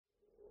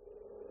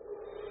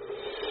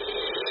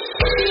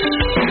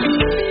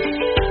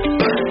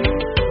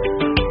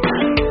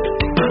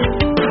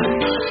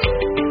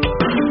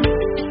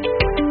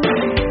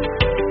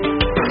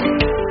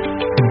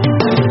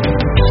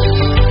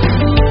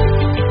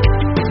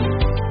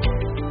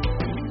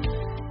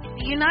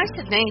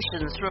United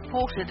Nations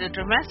reported a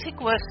dramatic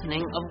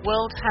worsening of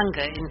world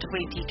hunger in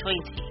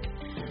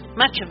 2020,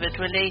 much of it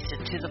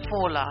related to the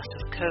fallout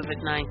of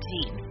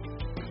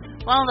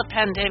COVID-19. While the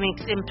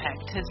pandemic's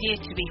impact has yet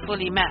to be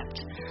fully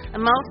mapped, a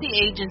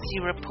multi-agency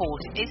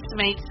report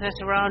estimates that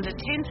around a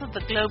tenth of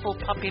the global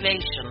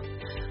population,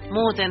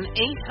 more than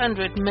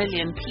 800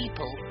 million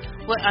people,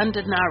 were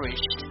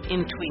undernourished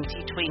in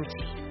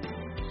 2020.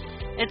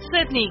 It's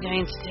certainly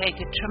going to take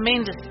a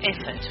tremendous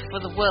effort for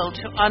the world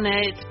to honour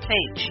its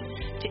pledge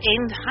to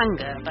end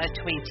hunger by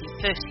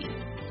 2030.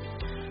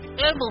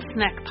 Global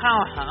snack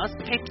powerhouse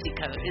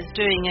PepsiCo is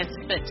doing its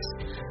bit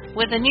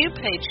with a new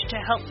pledge to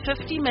help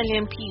 50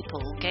 million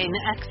people gain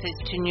access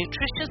to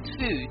nutritious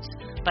foods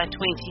by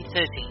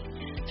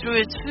 2030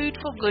 through its Food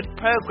for Good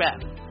program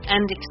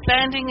and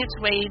expanding its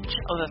range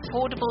of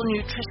affordable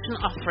nutrition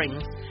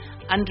offerings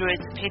under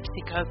its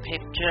PepsiCo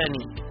Pep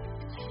Journey.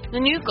 The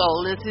new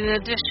goal is in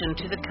addition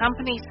to the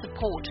company's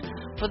support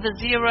for the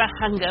Zero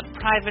Hunger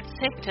private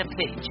sector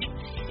pledge,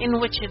 in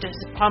which it has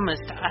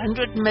promised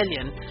 $100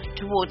 million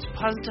towards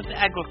positive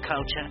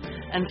agriculture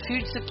and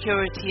food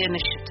security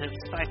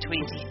initiatives by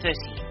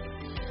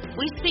 2030.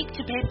 We speak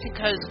to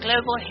PepsiCo's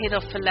Global Head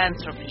of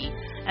Philanthropy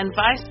and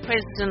Vice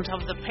President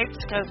of the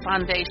PepsiCo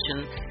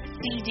Foundation,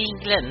 C.D.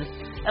 Glynn,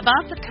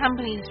 about the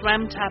company's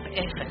ramped-up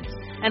efforts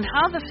and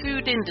how the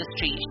food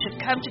industry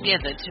should come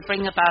together to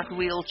bring about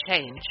real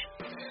change,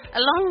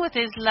 along with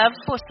his love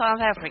for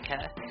South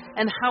Africa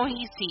and how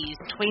he sees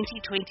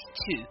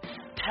 2022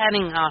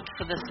 panning out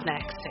for the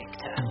snack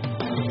sector.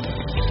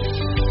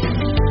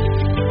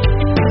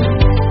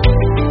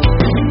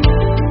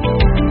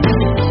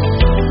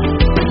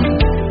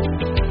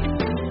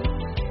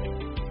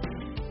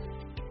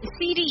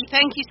 CD,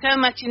 thank you so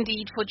much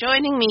indeed for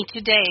joining me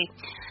today.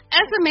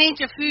 As a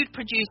major food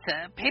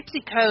producer,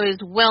 PepsiCo is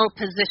well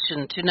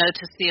positioned to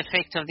notice the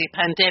effect of the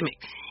pandemic.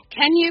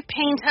 Can you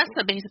paint us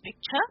a better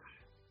picture?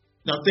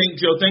 No,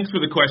 Joe, thanks for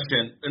the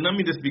question. And let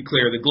me just be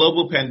clear. The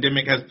global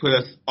pandemic has put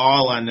us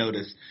all on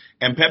notice.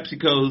 And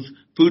PepsiCo's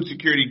food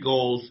security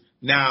goals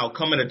now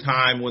come at a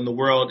time when the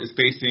world is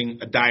facing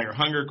a dire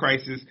hunger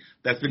crisis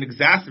that's been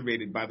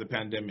exacerbated by the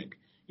pandemic.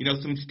 You know,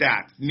 some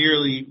stats.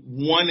 Nearly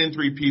 1 in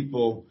 3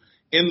 people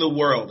in the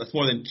world, that's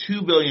more than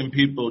 2 billion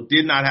people,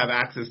 did not have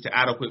access to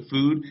adequate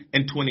food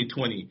in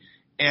 2020.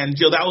 And,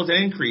 Jill, that was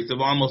an increase of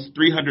almost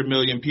 300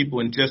 million people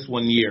in just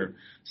 1 year.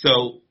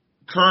 So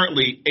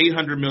currently,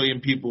 800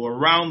 million people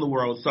around the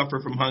world suffer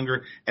from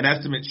hunger, and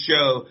estimates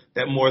show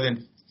that more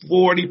than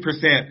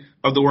 40%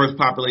 of the world's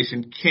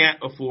population can't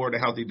afford a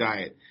healthy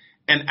diet.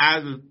 And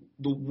as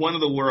one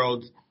of the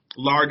world's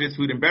largest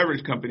food and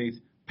beverage companies,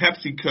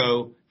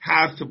 PepsiCo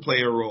has to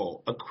play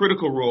a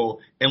critical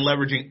role in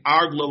leveraging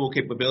our global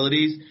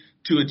capabilities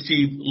to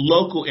achieve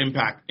local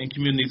impact in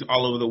communities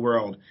all over the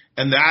world.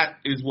 And that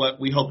is what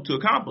we hope to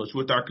accomplish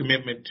with our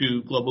commitment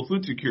to global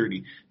food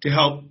security, to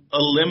help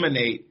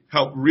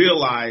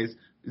realize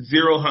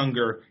zero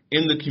hunger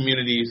in the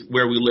communities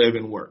where we live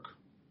and work.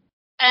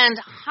 And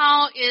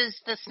how is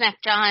the snack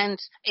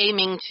giant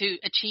aiming to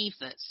achieve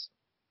this?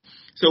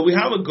 So we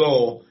have a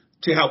goal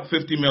to help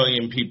 50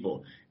 million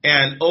people.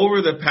 And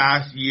over the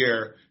past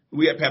year,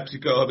 we at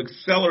PepsiCo have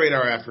accelerated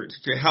our efforts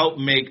to help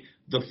make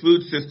the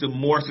food system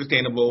more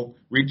sustainable,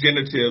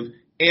 regenerative,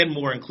 and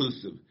more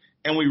inclusive.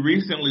 And we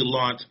recently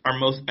launched our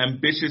most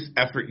ambitious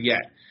effort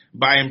yet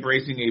by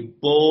embracing a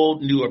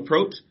bold new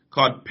approach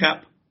called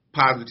PEP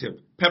Positive,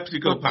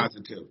 PepsiCo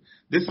Positive.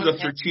 This is a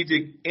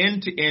strategic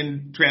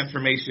end-to-end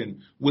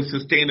transformation with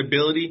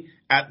sustainability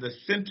at the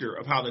center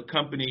of how the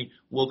company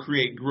will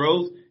create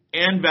growth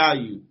and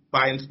value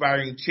by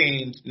inspiring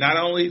change not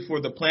only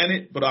for the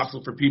planet but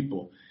also for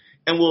people.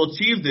 And we'll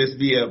achieve this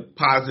via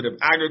positive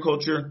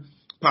agriculture,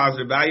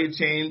 positive value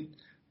chains,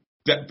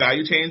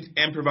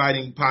 and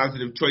providing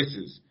positive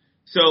choices.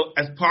 So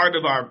as part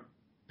of our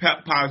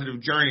PEP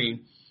Positive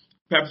journey,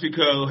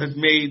 PepsiCo has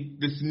made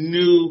this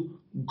new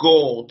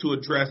goal to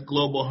address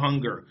global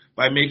hunger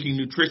by making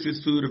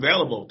nutritious food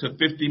available to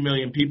 50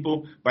 million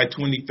people by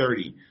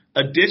 2030.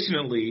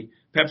 Additionally,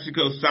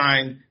 PepsiCo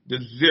signed the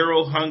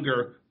Zero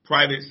Hunger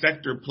private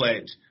sector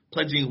pledge,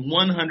 pledging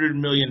 $100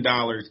 million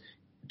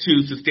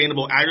to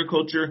sustainable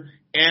agriculture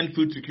and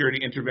food security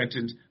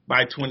interventions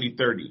by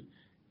 2030.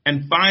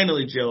 And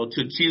finally, Jill,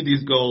 to achieve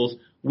these goals,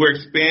 we're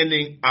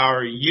expanding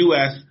our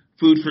U.S.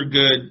 Food for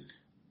Good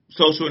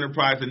social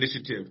enterprise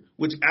initiative,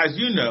 which, as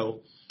you know,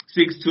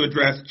 seeks to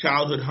address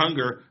childhood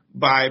hunger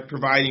by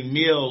providing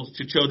meals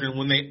to children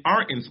when they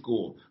aren't in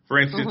school, for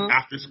instance,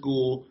 after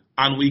school,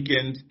 on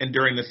weekends, and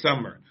during the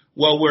summer.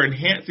 Well, we're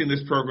enhancing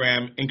this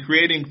program and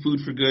creating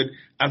Food for Good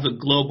as a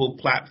global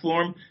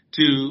platform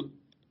to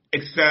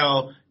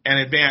excel and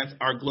advance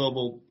our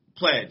global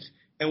pledge.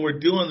 And we're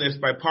doing this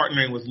by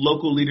partnering with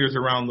local leaders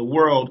around the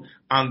world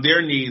on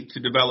their needs to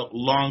develop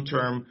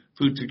long-term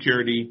food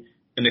security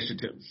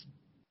initiatives.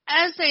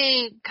 As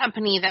a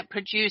company that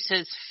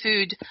produces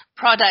food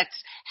products,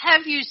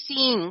 have you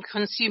seen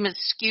consumers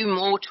skew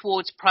more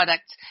towards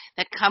products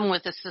that come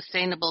with a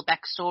sustainable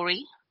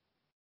backstory?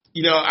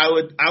 I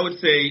would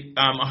say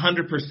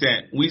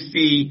 100%. We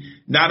see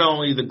not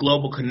only the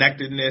global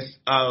connectedness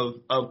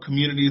of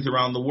communities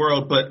around the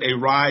world, but a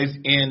rise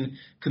in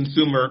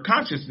consumer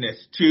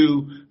consciousness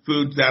to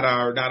foods that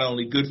are not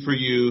only good for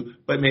you,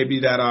 but maybe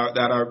that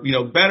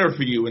are better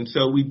for you. And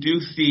so we do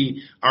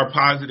see our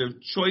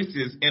positive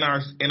choices in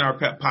our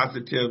pet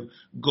positive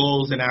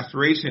goals and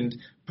aspirations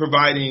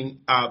providing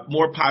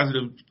more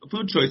positive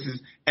food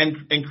choices and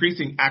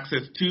increasing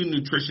access to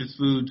nutritious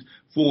foods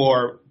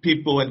for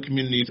people and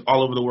communities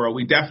all over the world.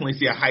 We definitely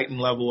see a heightened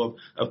level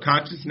of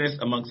consciousness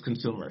amongst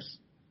consumers.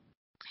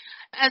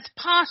 As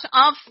part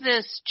of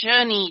this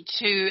journey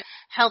to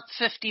help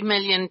 50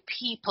 million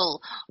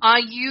people, are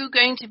you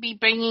going to be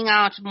bringing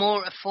out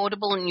more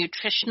affordable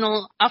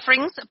nutritional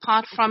offerings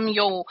apart from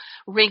your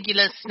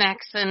regular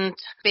snacks and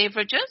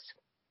beverages?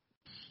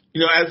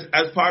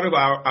 As part of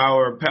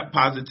our pet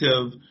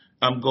positive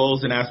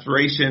goals and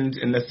aspirations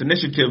in this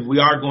initiative, we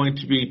are going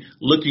to be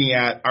looking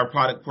at our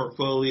product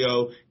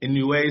portfolio in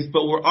new ways,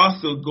 but we're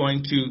also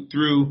going to,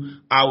 through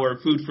our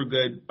Food for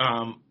Good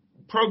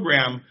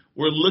program,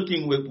 we're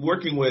working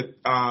with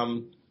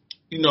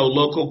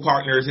local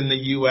partners in the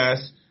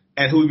U.S.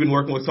 and who we've been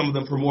working with, some of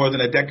them for more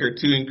than a decade,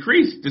 to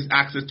increase this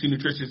access to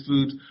nutritious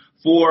foods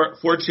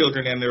for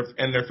children and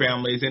their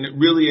families. And it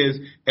really is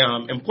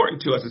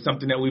important to us. It's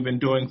something that we've been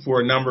doing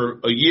for a number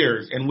of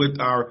years. And with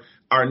our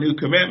new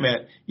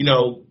commitment,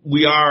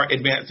 we are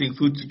advancing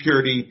food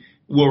security,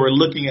 where we're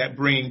looking at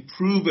bringing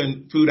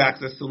proven food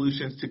access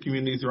solutions to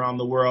communities around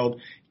the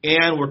world.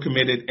 And we're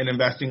committed in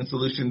investing in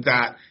solutions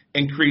that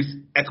increase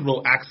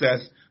equitable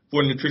access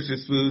for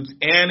nutritious foods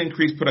and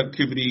increase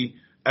productivity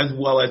as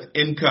well as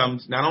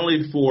incomes, not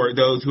only for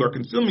those who are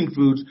consuming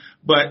foods,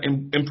 but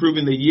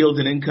improving the yields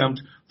and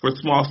incomes for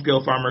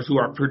small-scale farmers who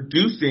are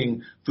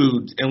producing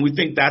foods. And we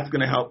think that's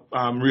going to help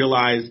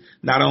realize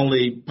not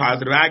only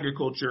positive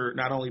agriculture,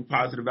 not only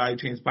positive value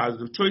chains,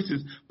 positive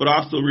choices, but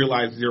also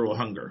realize zero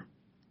hunger.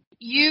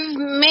 You've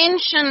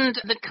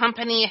mentioned the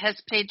company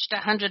has pledged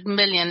 $100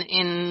 million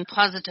in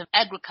positive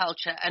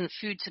agriculture and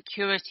food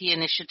security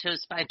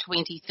initiatives by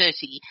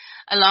 2030,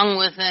 along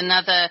with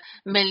another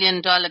 $1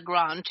 million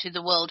grant to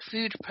the World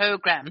Food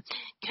Program.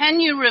 Can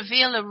you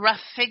reveal a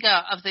rough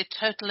figure of the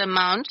total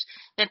amount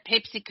that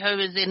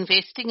PepsiCo is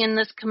investing in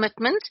this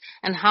commitment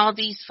and how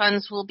these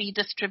funds will be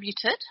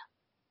distributed?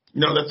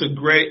 No, that's a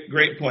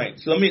great point.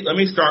 So let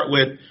me start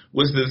with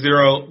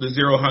the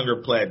zero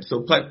hunger pledge.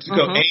 So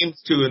PepsiCo aims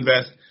to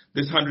invest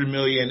this $100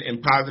 million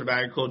in positive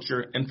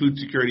agriculture and food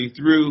security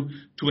through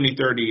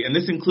 2030. And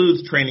this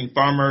includes training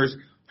farmers,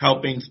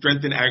 helping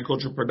strengthen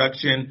agricultural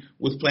production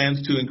with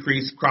plans to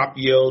increase crop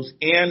yields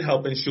and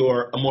help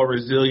ensure a more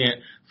resilient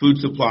food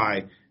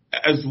supply,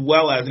 as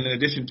well as in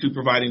addition to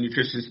providing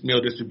nutritious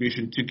meal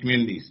distribution to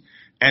communities.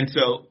 And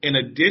so in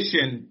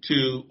addition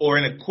to, or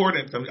in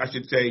accordance, I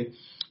should say,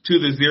 to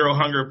the Zero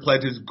Hunger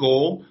Pledge's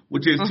goal,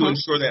 which is to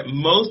ensure that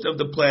most of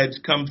the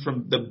pledge comes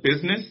from the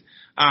business,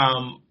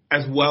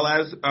 as well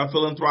as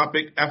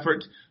philanthropic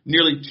efforts.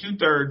 Nearly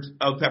 2/3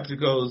 of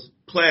PepsiCo's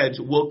pledge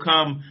will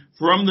come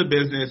from the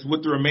business,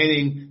 with the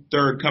remaining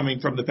third coming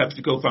from the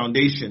PepsiCo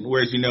Foundation,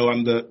 where, as you know,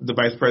 I'm the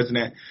vice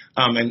president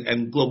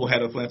and global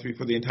head of philanthropy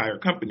for the entire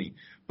company.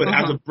 But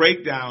as a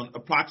breakdown,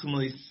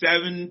 approximately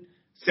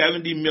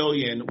 $70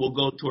 million will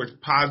go towards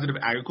positive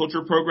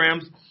agriculture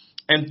programs,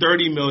 and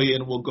 $30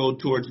 million will go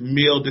towards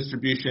meal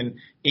distribution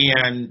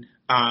and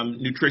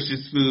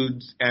nutritious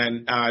foods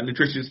and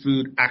nutritious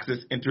food access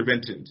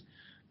interventions.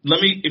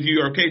 If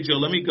you're okay,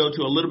 Jill, let me go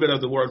to a little bit of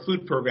the World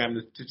Food Program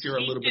to share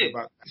a little bit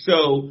about that.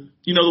 So,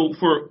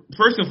 for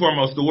first and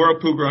foremost, the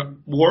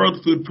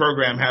World Food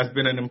Program has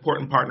been an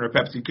important partner of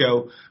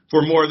PepsiCo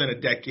for more than a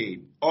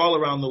decade, all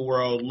around the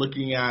world,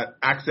 looking at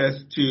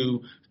access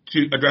to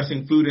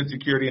addressing food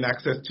insecurity and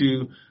access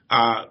to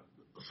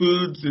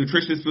foods,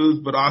 nutritious foods,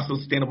 but also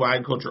sustainable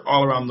agriculture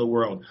all around the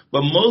world.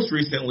 But most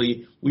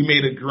recently, we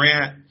made a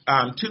grant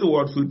to the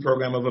World Food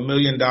Program of $1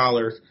 million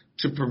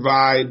to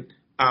provide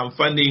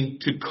funding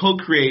to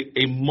co-create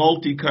a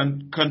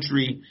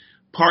multi-country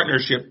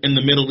partnership in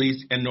the Middle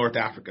East and North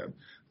Africa,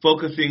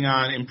 focusing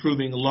on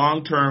improving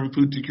long-term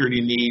food security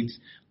needs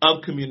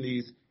of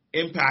communities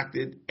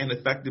impacted and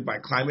affected by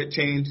climate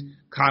change,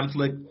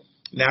 conflict,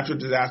 natural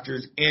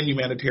disasters, and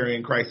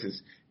humanitarian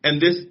crisis. And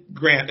this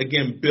grant,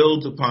 again,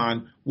 builds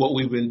upon what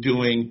we've been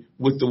doing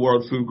with the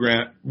World Food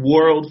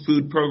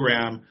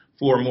Program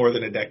for more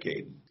than a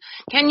decade.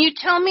 Can you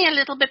tell me a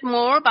little bit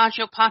more about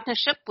your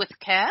partnership with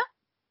CARE?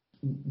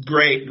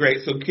 Great.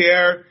 So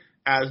CARE,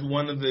 as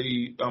one of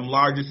the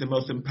largest and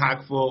most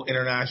impactful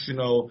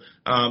international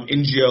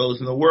NGOs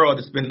in the world,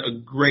 it's been a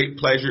great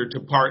pleasure to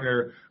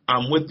partner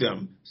with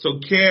them. So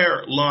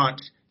CARE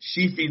launched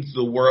She Feeds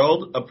the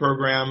World, a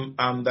program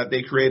that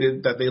they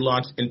created, that they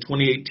launched in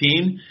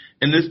 2018.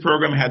 And this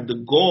program had the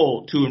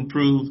goal to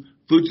improve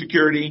food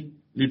security,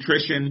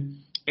 nutrition,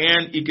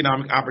 and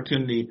economic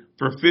opportunity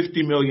for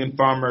 50 million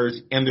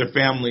farmers and their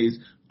families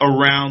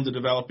around the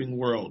developing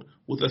world,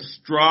 with a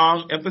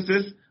strong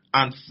emphasis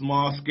on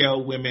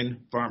small-scale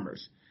women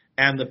farmers.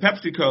 And the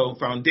PepsiCo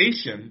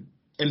Foundation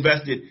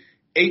invested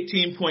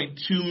 18.2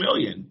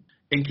 million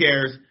in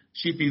CARE's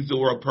She Feeds the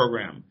World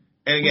program.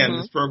 And again,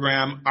 this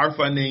program, our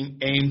funding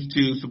aims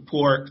to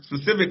support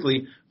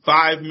specifically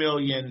 5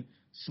 million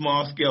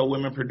small-scale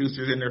women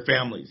producers and their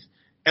families.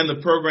 And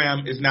the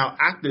program is now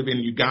active in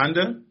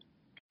Uganda,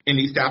 in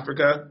East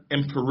Africa,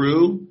 in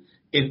Peru,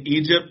 in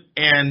Egypt,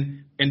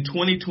 and in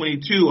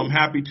 2022, I'm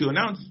happy to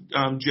announce,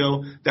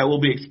 Joe, that we'll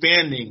be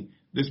expanding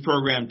this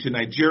program to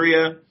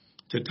Nigeria,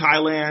 to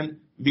Thailand,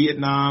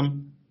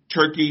 Vietnam,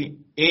 Turkey,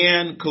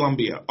 and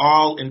Colombia,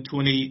 all in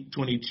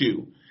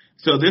 2022.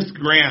 So this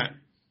grant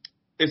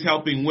is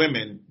helping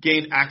women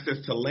gain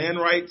access to land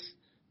rights,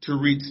 to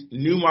reach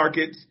new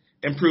markets,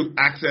 improve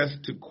access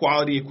to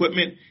quality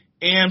equipment,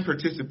 and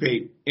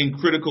participate in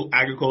critical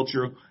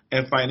agricultural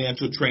and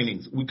financial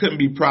trainings. We couldn't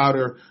be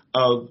prouder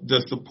of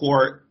the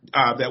support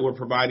that we're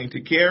providing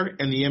to CARE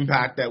and the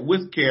impact that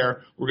with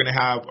CARE we're going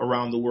to have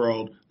around the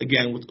world,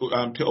 again, with,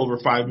 to over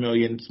 5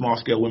 million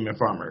small-scale women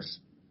farmers.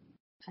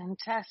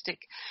 Fantastic.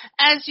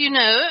 As you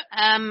know,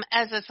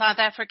 as a South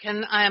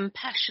African, I am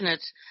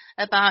passionate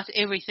about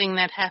everything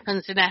that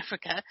happens in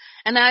Africa,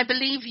 and I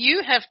believe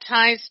you have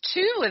ties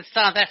too with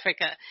South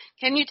Africa.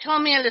 Can you tell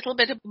me a little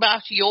bit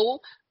about your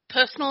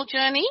personal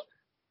journey?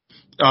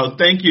 Oh,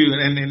 thank you,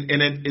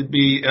 and it'd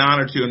be an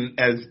honor to. And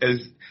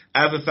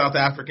as a South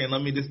African,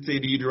 let me just say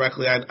to you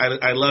directly,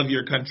 I love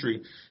your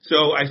country.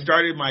 So I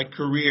started my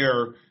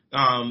career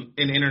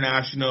in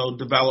international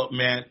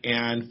development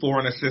and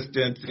foreign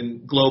assistance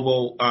and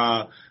global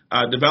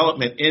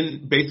development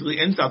basically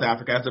in South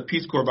Africa as a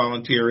Peace Corps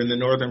volunteer in the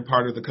northern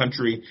part of the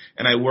country.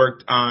 And I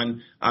worked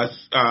on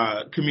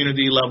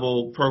community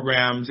level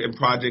programs and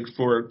projects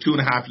for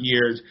 2.5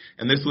 years.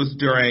 And this was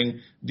during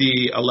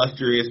the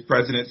illustrious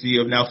presidency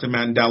of Nelson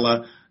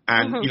Mandela.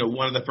 And, you know,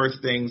 one of the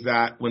first things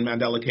that when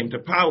Mandela came to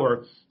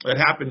power that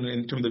happened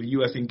in terms of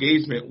U.S.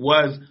 engagement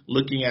was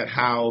looking at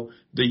how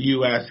the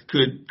U.S.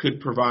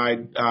 could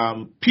provide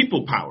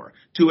people power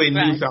to a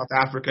new South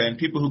Africa and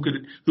people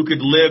who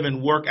could live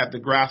and work at the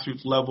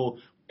grassroots level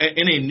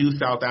in a new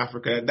South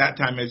Africa. At that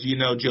time, as you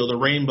know, Jill, the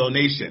Rainbow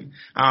Nation.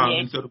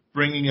 And so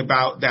bringing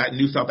about that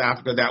new South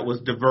Africa that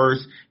was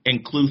diverse,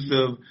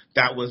 inclusive,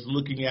 that was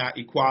looking at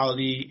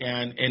equality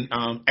and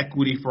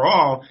equity for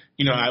all.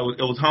 You know,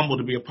 it was humble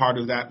to be a part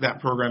of that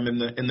program in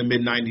the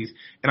mid-'90s.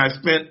 And I've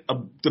spent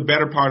the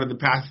better part of the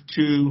past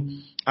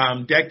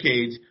 2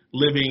 decades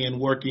living and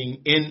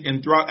working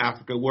in throughout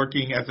Africa,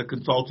 working as a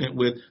consultant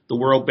with the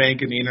World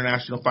Bank and the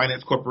International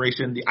Finance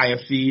Corporation, the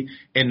IFC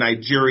in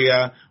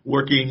Nigeria,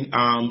 working,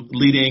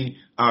 leading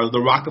the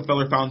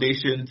Rockefeller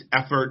Foundation's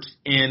efforts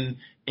in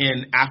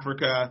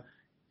Africa,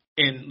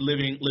 in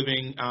living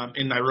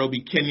in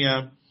Nairobi,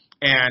 Kenya,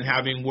 and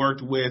having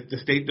worked with the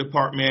State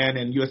Department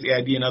and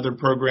USAID and other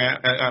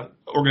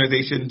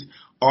organizations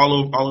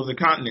all over the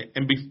continent.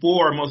 And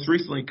before, most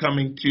recently,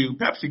 coming to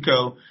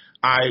PepsiCo,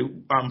 I,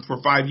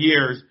 for 5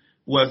 years,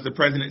 was the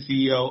president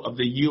CEO of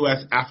the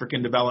U.S.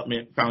 African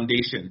Development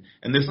Foundation.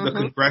 And this is a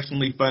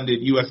congressionally funded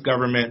U.S.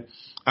 government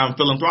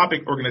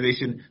philanthropic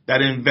organization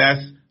that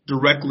invests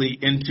directly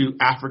into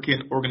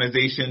African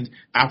organizations,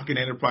 African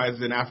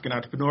enterprises, and African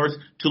entrepreneurs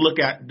to look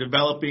at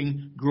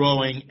developing,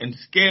 growing, and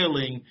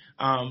scaling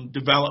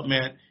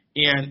development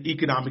and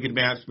economic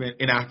advancement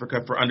in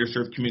Africa for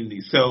underserved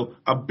communities. So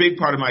a big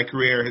part of my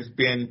career has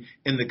been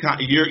in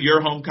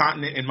your home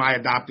continent and my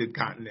adopted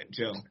continent,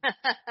 Jill.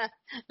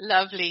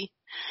 Lovely.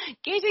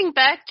 Getting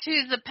back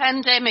to the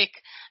pandemic,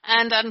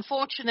 and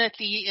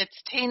unfortunately its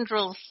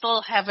tendrils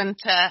still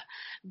haven't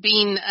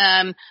been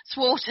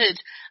thwarted,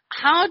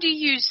 how do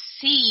you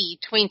see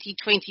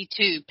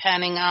 2022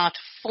 panning out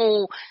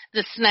for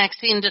the snacks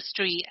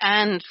industry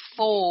and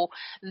for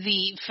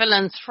the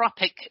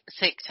philanthropic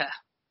sector?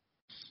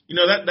 You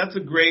know, that's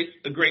a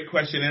great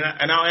question,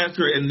 and I'll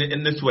answer it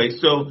in this way.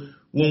 So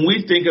when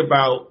we think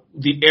about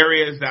the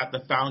areas that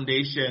the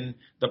foundation,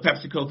 the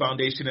PepsiCo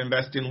Foundation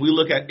invests in, we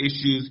look at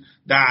issues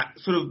that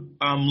sort of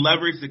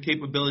leverage the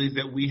capabilities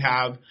that we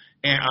have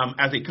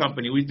as a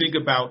company. We think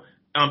about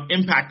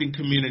impacting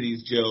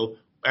communities, Joe.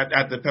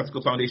 At the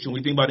PepsiCo Foundation,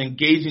 we think about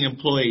engaging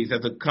employees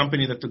as a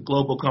company that's a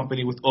global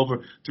company with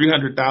over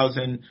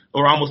 300,000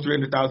 or almost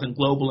 300,000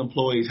 global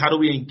employees. How do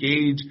we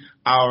engage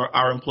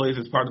our employees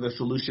as part of the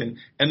solution?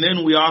 And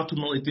then we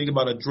ultimately think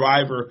about a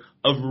driver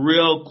of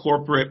real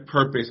corporate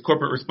purpose,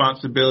 corporate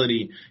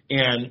responsibility,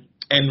 and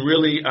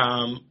really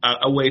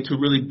a way to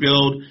really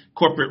build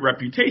corporate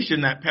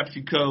reputation that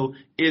PepsiCo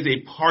is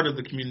a part of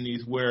the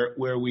communities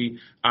where we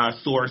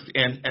source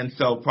and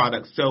sell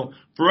products. So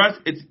for us,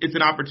 it's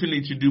an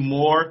opportunity to do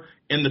more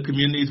in the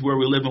communities where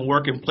we live and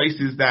work in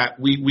places that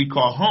we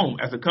call home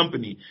as a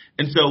company.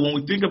 And so when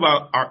we think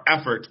about our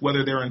efforts,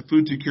 whether they're in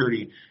food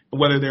security,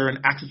 whether they're in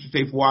access to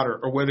safe water,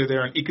 or whether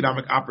they're in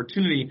economic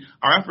opportunity,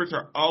 our efforts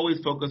are always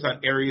focused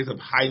on areas of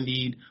high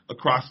need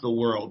across the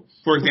world.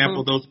 For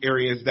example, those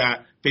areas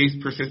that face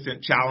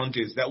persistent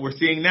challenges that we're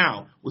seeing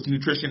now with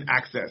nutrition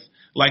access,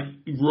 like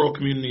rural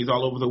communities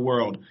all over the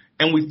world.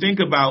 And we think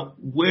about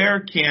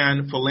where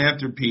can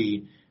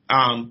philanthropy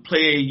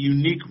play a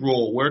unique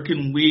role? Where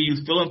can we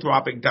use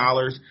philanthropic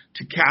dollars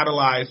to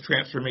catalyze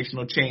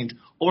transformational change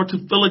or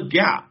to fill a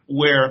gap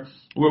where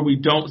we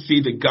don't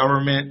see the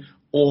government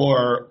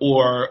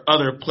or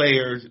other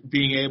players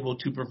being able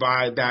to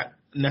provide that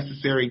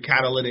necessary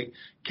catalytic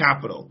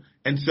capital?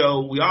 And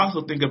so we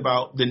also think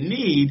about the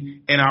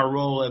need and our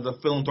role as a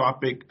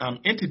philanthropic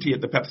entity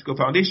at the PepsiCo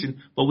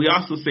Foundation, but we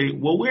also say,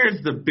 well,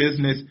 where's the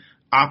business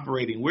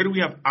operating? Where do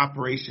we have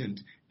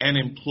operations and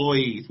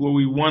employees where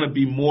we want to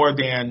be more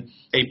than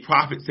a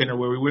profit center,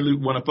 where we really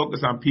want to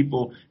focus on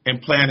people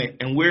and planet?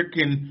 And where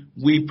can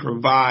we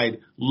provide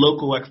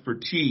local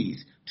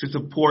expertise to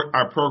support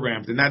our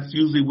programs? And that's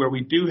usually where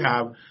we do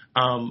have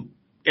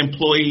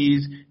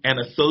employees and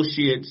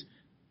associates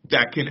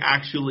that can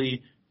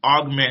actually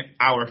augment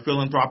our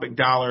philanthropic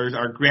dollars,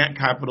 our grant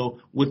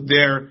capital with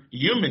their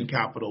human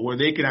capital, where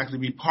they can actually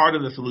be part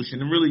of the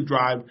solution and really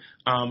drive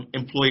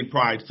employee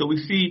pride. So we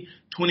see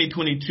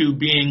 2022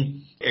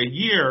 being a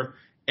year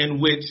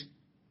in which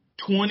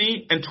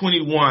 20 and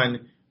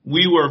 21,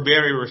 we were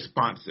very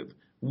responsive.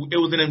 It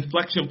was an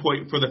inflection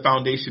point for the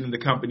foundation and the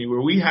company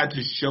where we had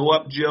to show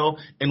up, Jill,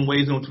 in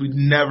ways in which we'd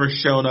never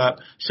showed up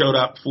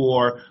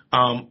for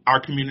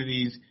our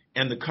communities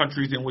and the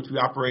countries in which we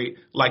operate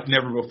like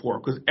never before,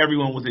 because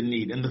everyone was in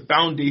need. And the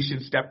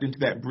foundation stepped into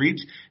that breach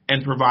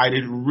and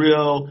provided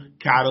real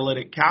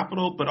catalytic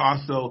capital, but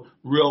also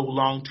real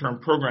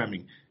long-term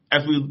programming.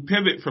 As we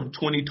pivot from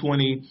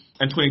 2020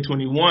 and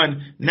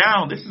 2021,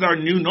 now this is our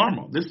new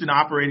normal. This is an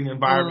operating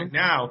environment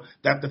now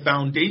that the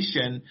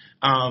foundation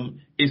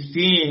is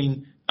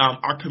seeing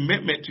our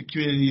commitment to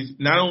communities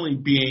not only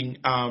being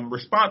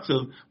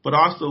responsive, but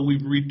also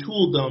we've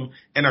retooled them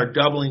and are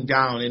doubling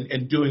down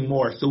and doing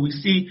more. So we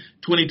see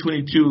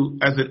 2022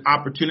 as an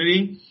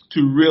opportunity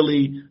to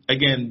really,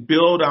 again,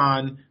 build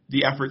on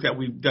the efforts that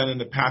we've done in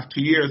the past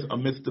 2 years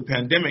amidst the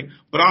pandemic,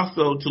 but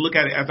also to look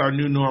at it as our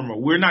new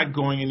normal. We're not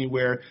going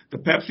anywhere. The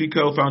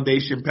PepsiCo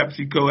Foundation,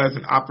 PepsiCo as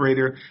an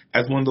operator,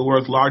 as one of the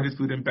world's largest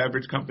food and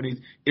beverage companies,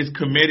 is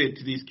committed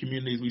to these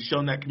communities. We've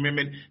shown that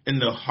commitment in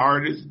the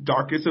hardest,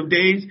 darkest of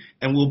days,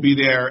 and we'll be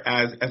there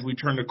as we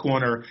turn the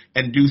corner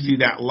and do see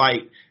that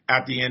light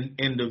at the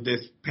end of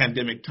this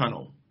pandemic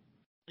tunnel.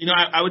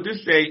 I would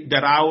just say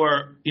that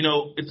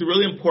it's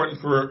really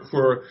important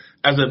for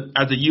as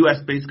a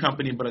U.S.-based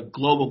company, but a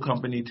global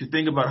company, to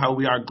think about how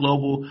we are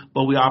global,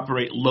 but we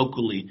operate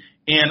locally.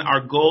 And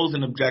our goals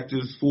and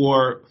objectives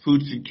for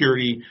food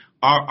security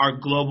are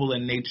global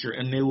in nature,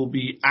 and they will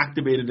be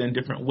activated in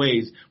different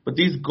ways. But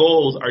these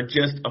goals are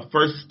just a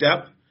first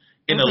step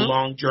in a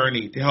long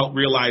journey to help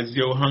realize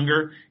zero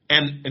hunger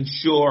and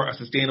ensure a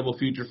sustainable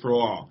future for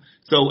all.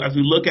 So as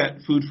we look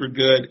at Food for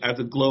Good as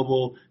a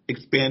global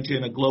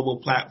expansion, a global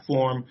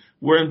platform,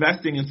 we're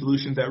investing in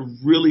solutions that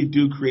really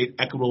do create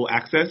equitable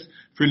access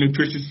for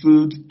nutritious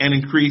foods and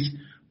increase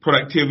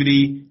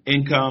productivity,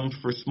 income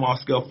for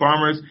small-scale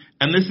farmers.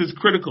 And this is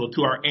critical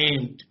to our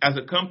aim as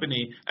a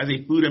company, as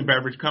a food and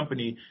beverage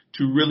company,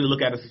 to really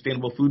look at a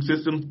sustainable food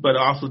system, but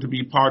also to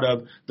be part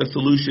of the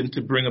solution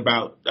to bring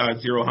about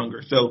zero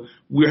hunger. So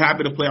we're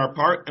happy to play our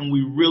part, and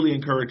we really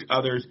encourage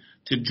others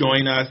to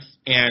join us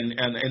and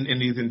in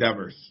these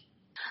endeavors.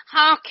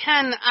 How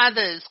can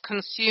others,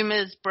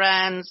 consumers,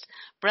 brands,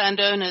 brand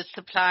owners,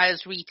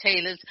 suppliers,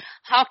 retailers,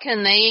 how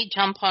can they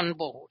jump on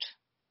board?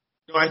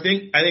 I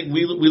think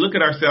we look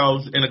at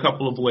ourselves in a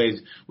couple of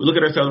ways. We look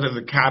at ourselves as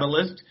a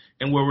catalyst,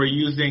 and where we're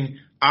using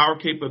our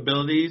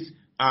capabilities,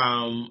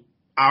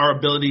 our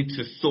ability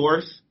to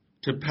source,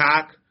 to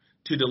pack,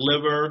 to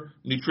deliver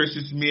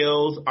nutritious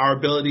meals, our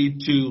ability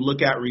to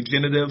look at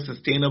regenerative,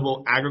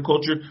 sustainable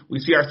agriculture. We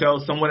see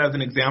ourselves somewhat as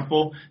an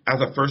example, as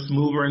a first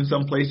mover in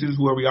some places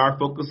where we are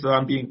focused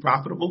on being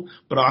profitable,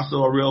 but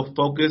also a real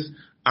focus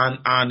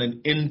on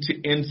an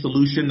end-to-end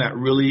solution that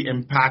really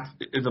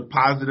is a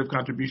positive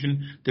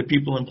contribution to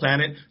people and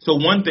planet. So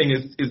one thing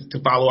is to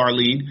follow our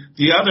lead.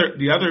 The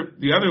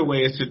other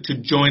way is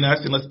to join us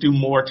and let's do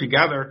more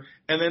together.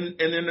 And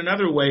then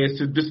another way is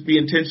to just be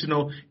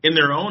intentional in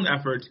their own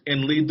efforts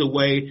and lead the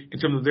way in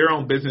terms of their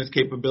own business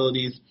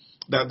capabilities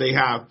that they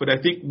have. But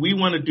I think we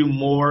want to do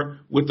more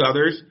with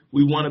others.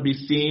 We want to be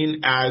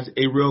seen as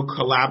a real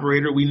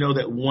collaborator. We know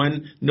that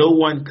no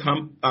one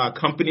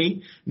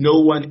company,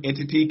 no one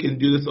entity can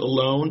do this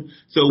alone.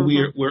 So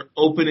we're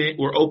open.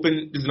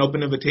 There's an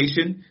open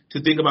invitation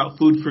to think about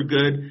Food for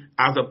Good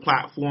as a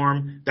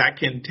platform that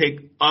can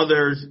take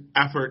others'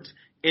 efforts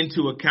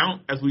into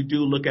account as we do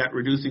look at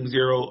reducing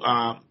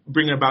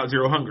bringing about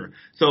zero hunger.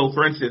 So,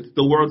 for instance,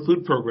 the World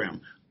Food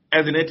Program,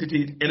 as an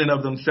entity in and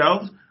of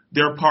themselves,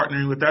 they're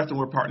partnering with us and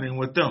we're partnering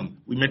with them.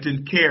 We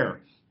mentioned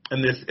CARE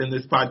in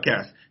this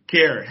podcast.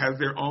 CARE has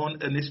their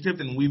own initiative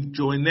and we've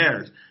joined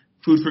theirs.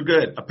 Food for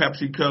Good, a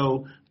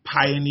PepsiCo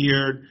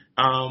pioneered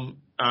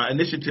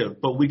initiative,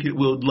 but we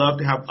would love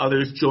to have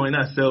others join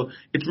us. So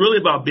it's really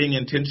about being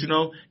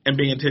intentional and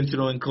being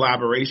intentional in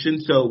collaboration.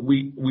 So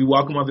we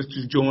welcome others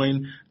to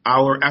join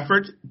our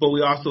efforts, but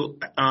we also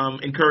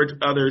encourage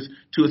others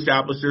to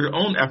establish their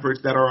own efforts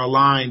that are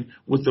aligned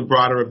with the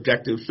broader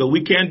objectives. So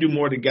we can do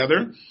more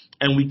together,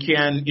 and we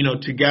can,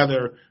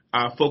 together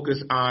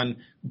focus on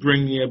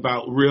bringing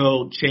about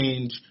real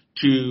change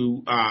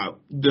to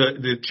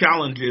the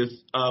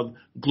challenges of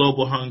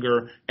global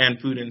hunger and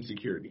food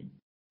insecurity.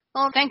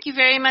 Well, thank you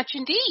very much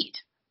indeed.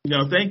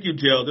 Thank you,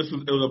 Jill. It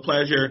was a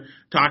pleasure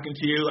talking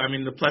to you. I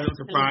mean, the pleasant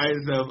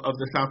surprise of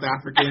the South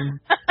African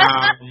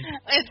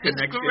It's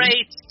connection.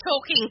 Great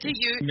talking to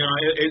you.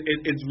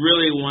 It's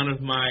really one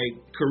of my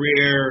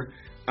career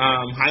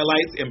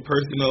highlights and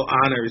personal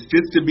honors,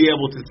 just to be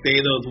able to say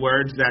those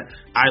words that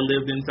I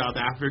lived in South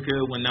Africa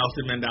when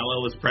Nelson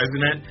Mandela was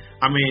president.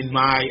 I mean,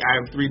 I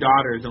have 3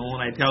 daughters, and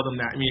when I tell them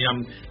that, I mean,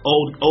 I'm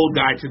old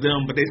guy to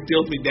them, but they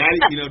still say, Daddy,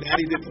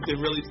 Daddy did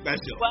something really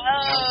special.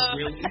 Wow.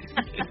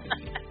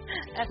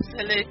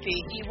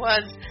 Absolutely. He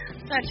was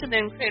such an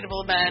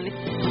incredible man.